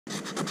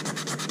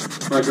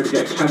I'm going to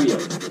get a cameo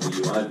in the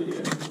UI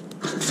video.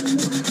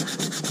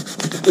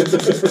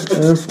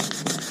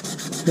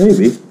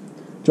 Maybe.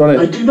 Do you want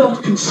I do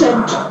not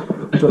consent.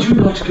 I do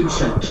not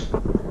consent.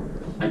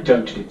 I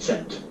don't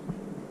consent.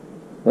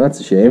 Well,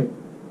 that's a shame.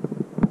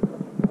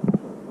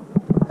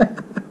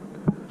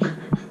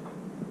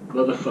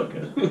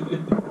 Motherfucker.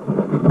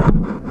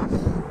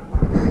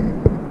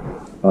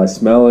 I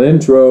smell an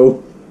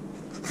intro.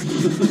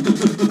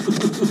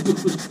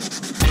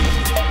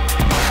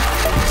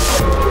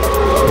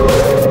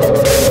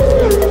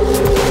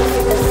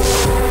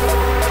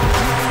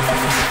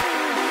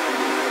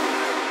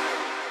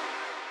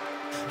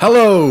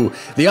 Hello!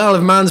 The Isle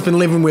of Man's been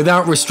living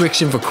without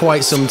restriction for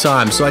quite some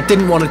time, so I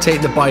didn't want to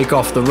take the bike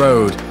off the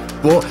road.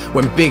 But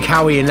when Big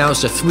Howie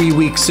announced a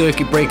 3-week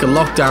circuit breaker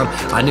lockdown,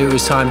 I knew it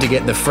was time to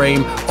get the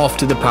frame off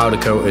to the powder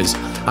coaters.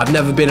 I've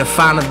never been a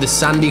fan of the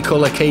sandy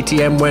colour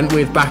KTM went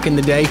with back in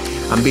the day,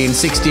 and being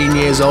 16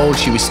 years old,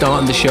 she was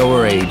starting to show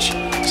her age.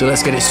 So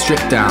let's get it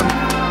stripped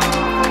down.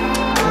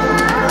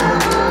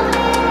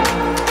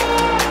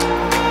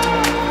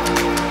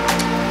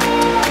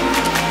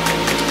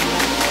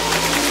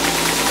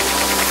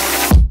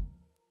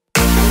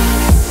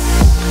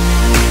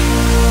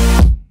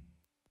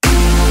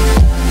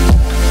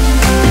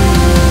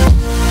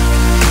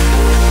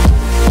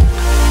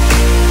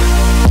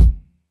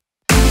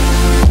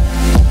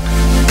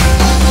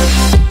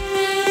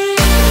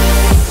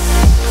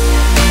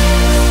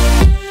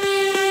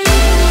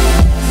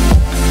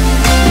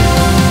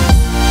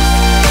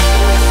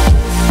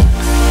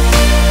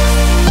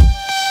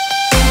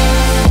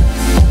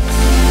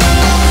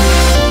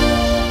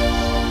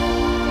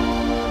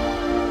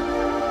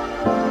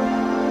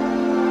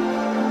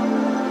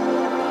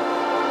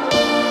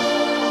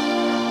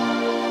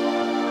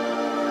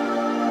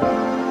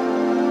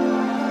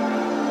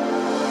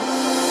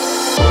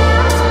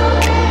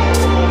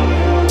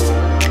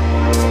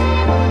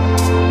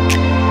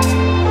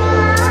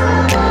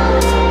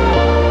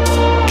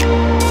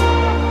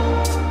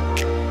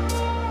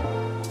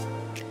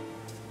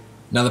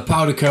 Now the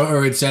powder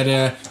coater had said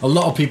a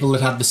lot of people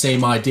had the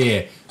same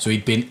idea, so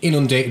he'd been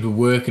inundated with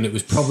work and it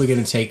was probably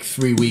going to take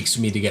 3 weeks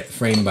for me to get the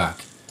frame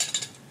back.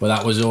 But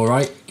that was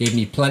alright, gave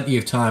me plenty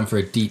of time for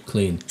a deep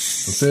clean. And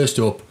first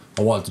up,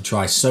 I wanted to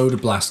try soda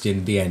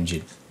blasting the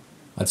engine.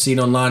 I'd seen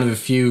online of a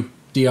few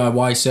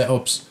DIY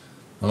setups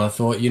and I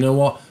thought, you know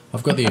what,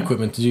 I've got the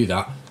equipment to do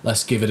that,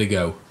 let's give it a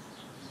go.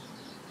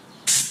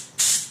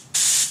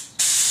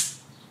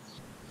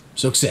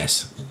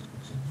 Success.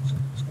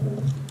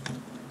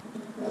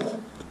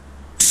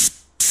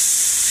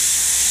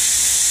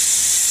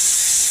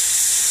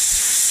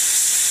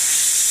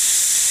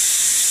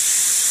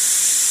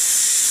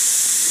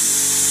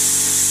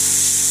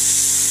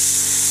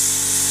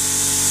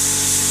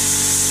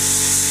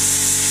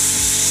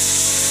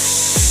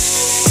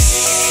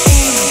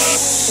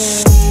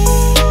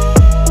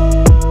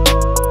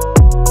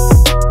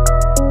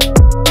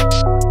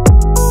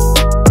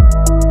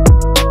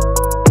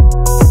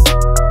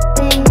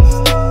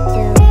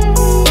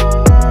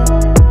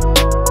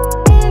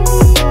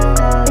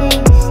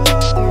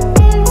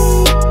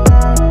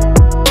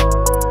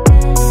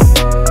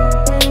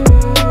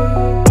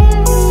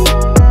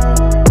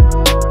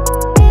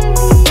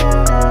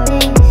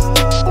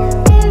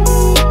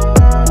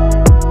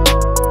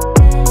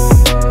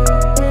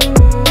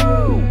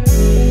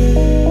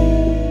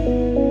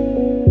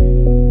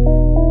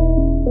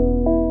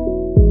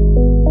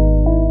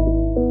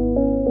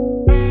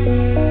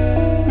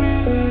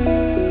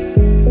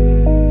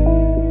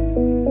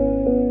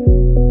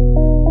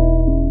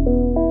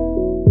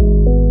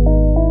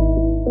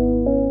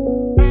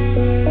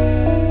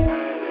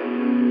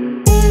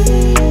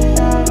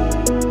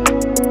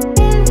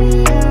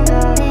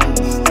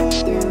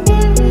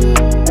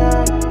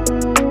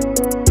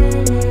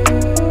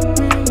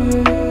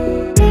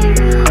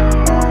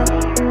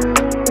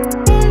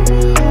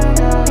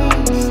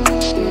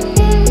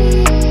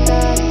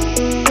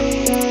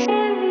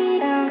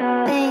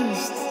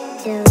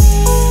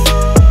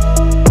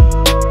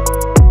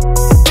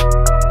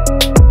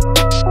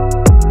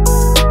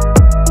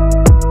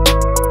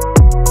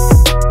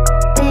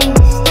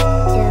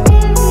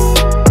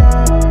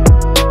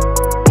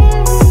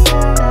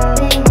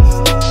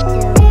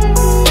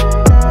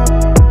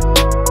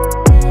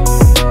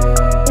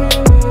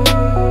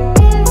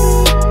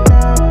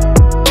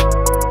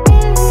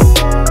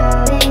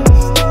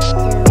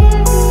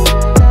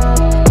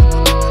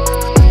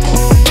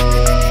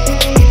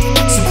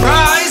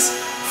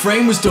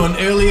 Frame was done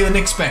earlier than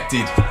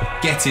expected.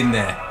 Get in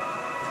there.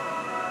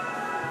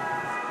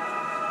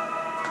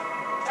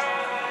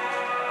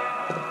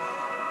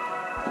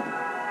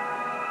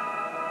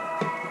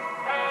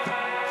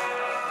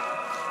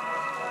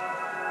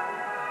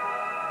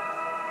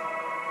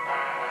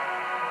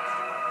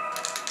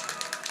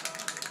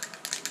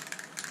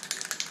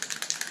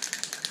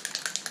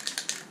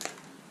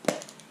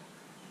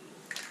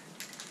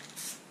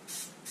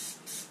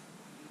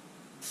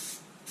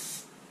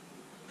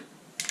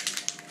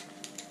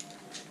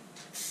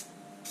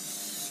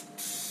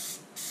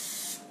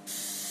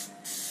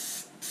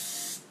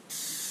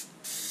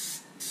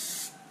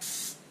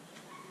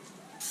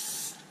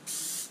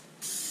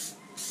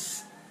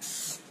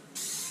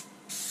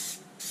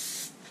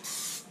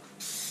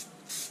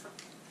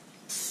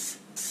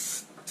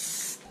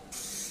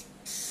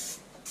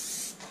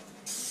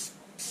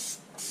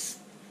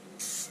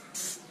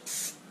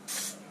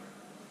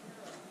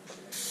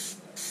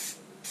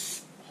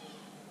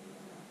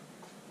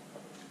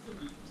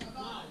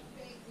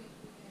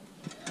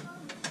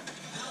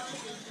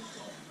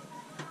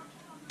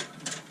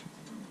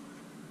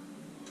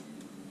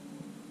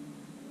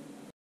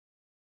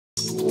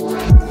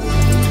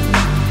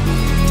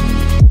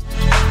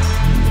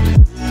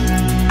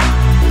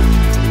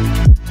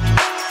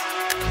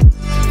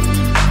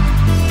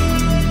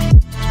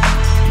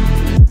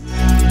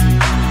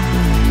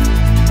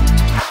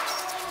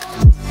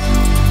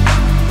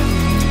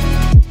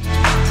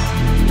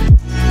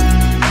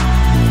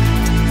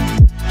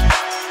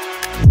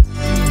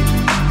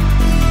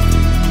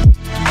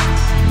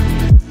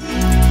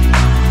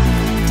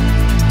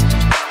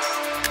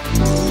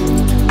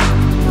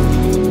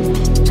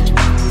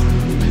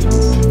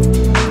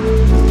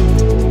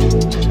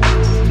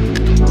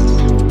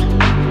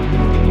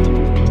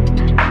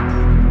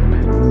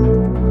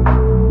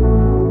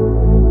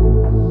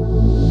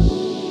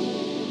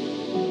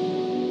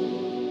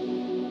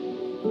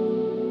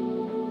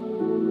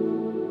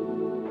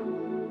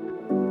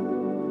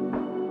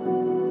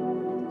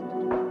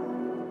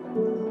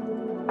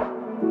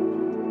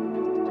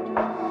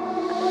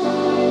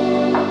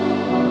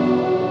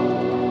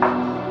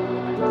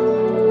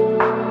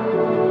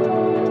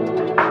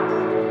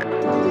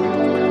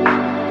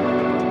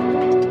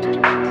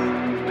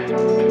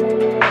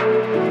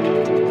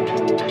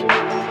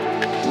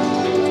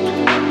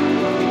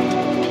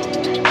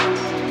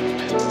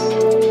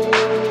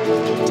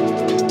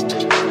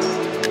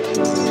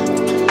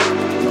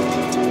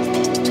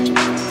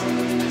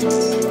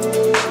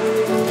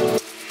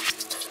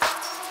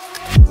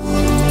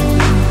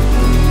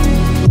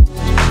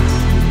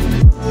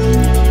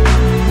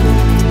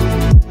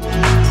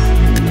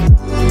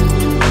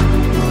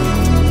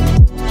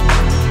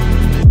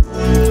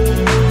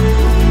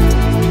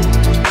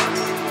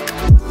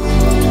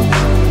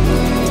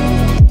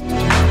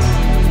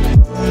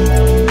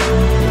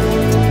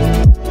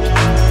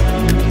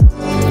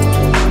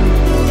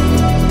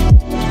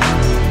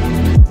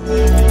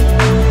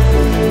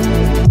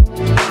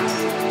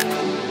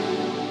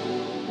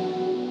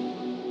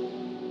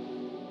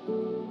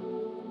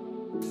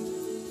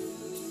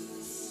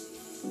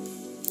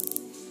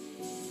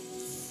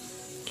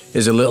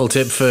 Here's a little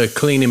tip for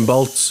cleaning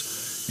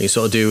bolts. You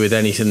sort of do with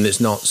anything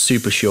that's not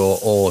super short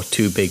or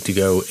too big to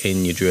go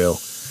in your drill.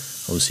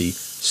 Obviously,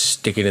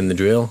 stick it in the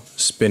drill,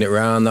 spin it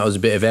around. That was a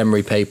bit of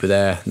emery paper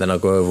there. Then I'll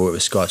go over it with a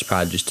Scotch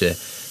pad just to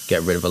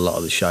get rid of a lot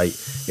of the shite.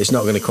 It's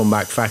not going to come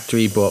back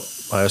factory, but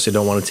I also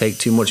don't want to take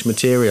too much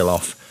material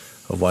off.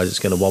 Otherwise, it's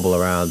going to wobble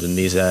around. And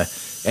these are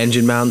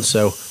engine mounts,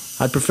 so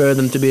I'd prefer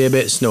them to be a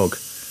bit snug.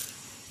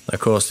 Of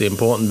course, the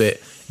important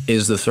bit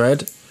is the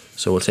thread.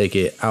 So we'll take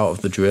it out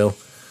of the drill.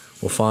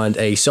 We'll find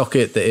a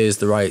socket that is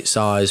the right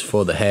size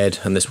for the head,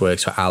 and this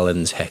works for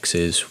Allens,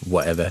 Hexes,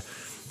 whatever.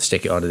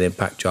 Stick it on an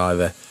impact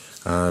driver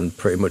and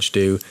pretty much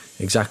do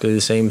exactly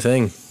the same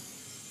thing.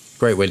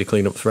 Great way to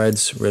clean up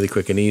threads, really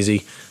quick and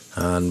easy,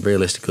 and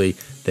realistically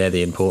they're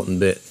the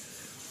important bit.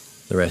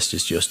 The rest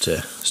is just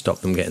to stop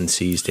them getting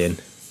seized in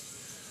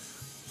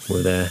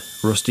with their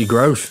rusty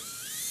growth.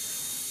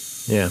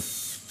 Yeah,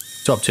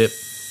 top tip,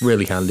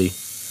 really handy,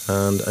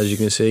 and as you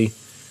can see,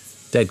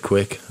 dead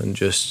quick and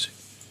just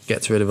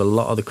gets rid of a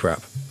lot of the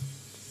crap.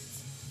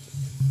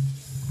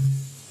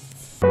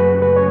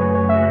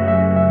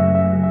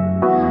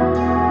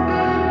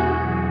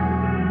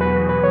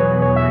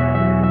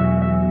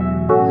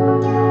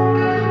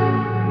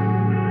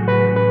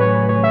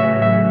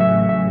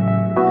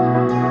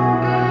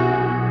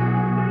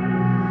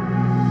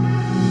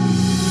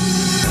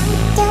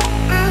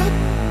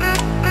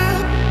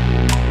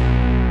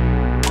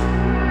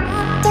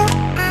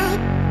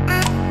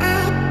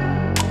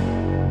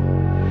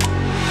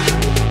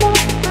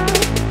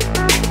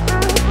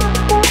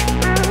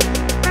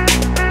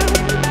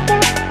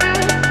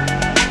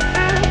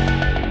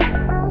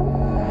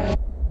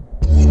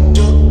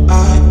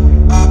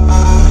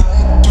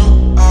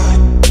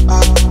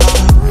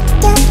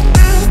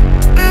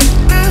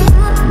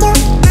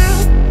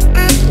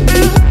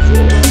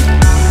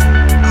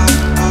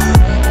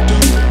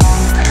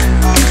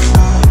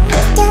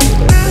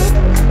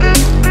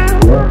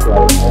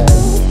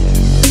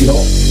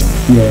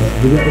 Yeah,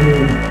 we're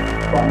getting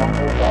quite a lot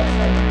more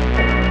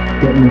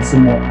getting it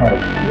somewhat tight,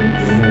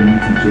 and then you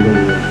can jiggle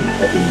it and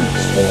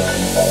probably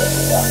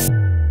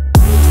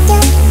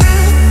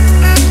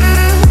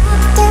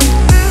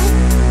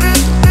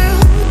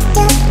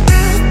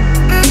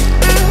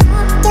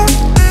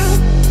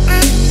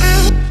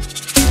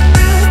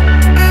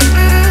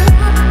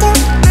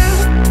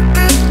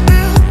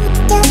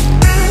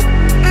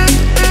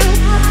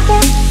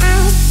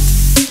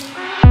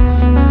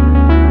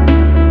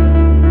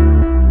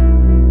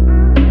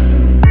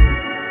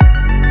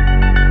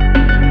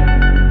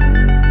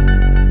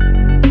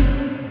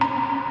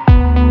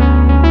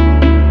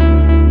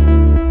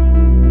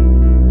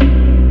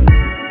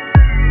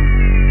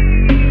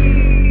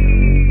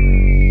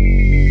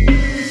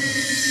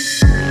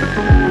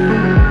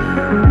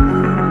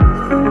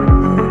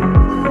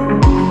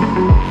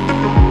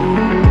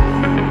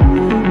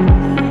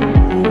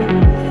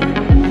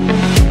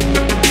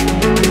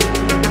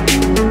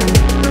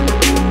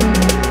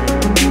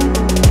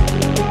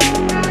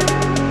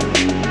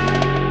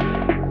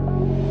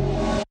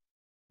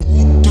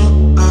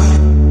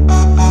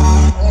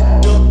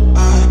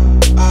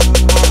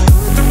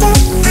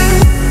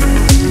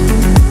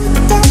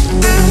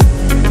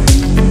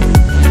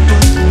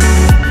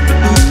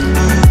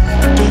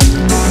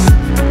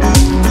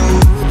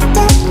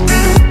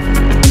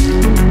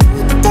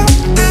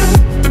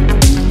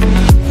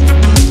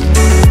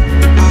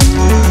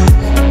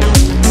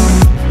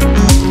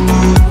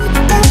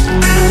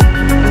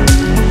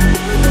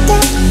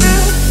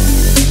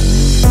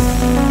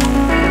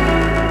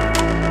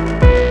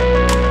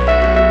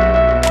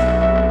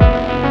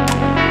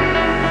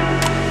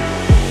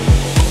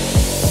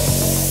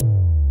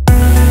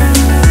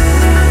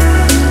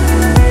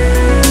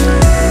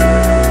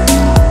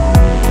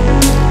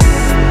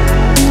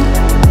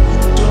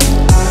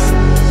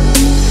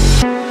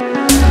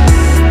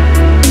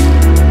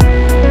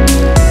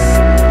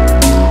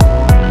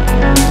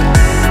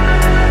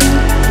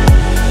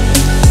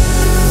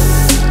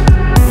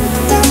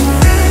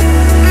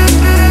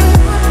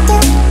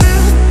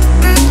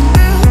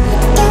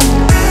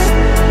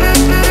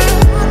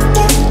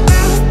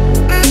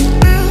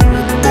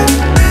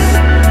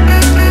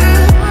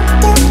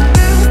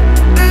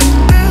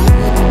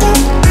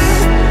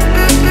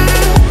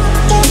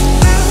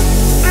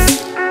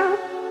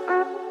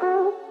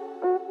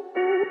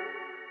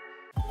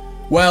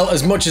Well,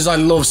 as much as I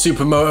love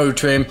Supermoto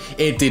trim,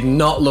 it did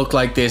not look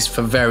like this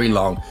for very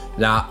long.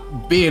 Now,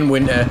 being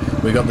winter,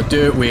 we got the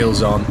dirt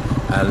wheels on,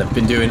 and I've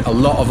been doing a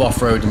lot of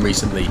off-roading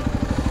recently,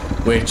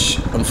 which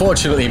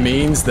unfortunately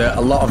means that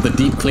a lot of the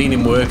deep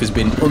cleaning work has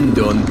been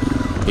undone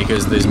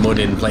because there's mud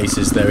in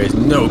places there is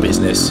no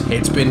business.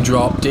 It's been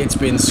dropped, it's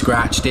been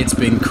scratched, it's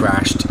been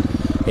crashed.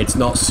 It's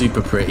not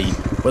super pretty,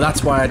 but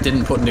that's why I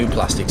didn't put new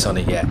plastics on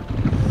it yet.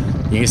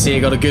 You can see I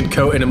got a good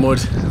coating of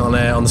mud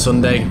on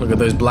Sunday. Look at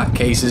those black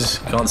cases,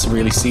 can't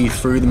really see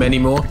through them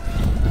anymore.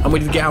 And we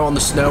did get out on the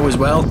snow as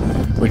well,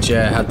 which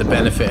had the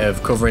benefit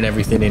of covering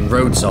everything in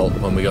road salt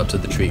when we got to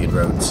the treated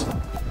roads.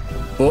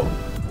 But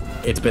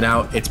it's been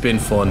out, it's been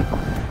fun,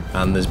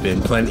 and there's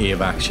been plenty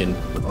of action.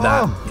 But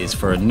that is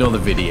for another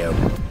video,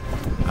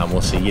 and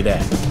we'll see you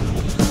there.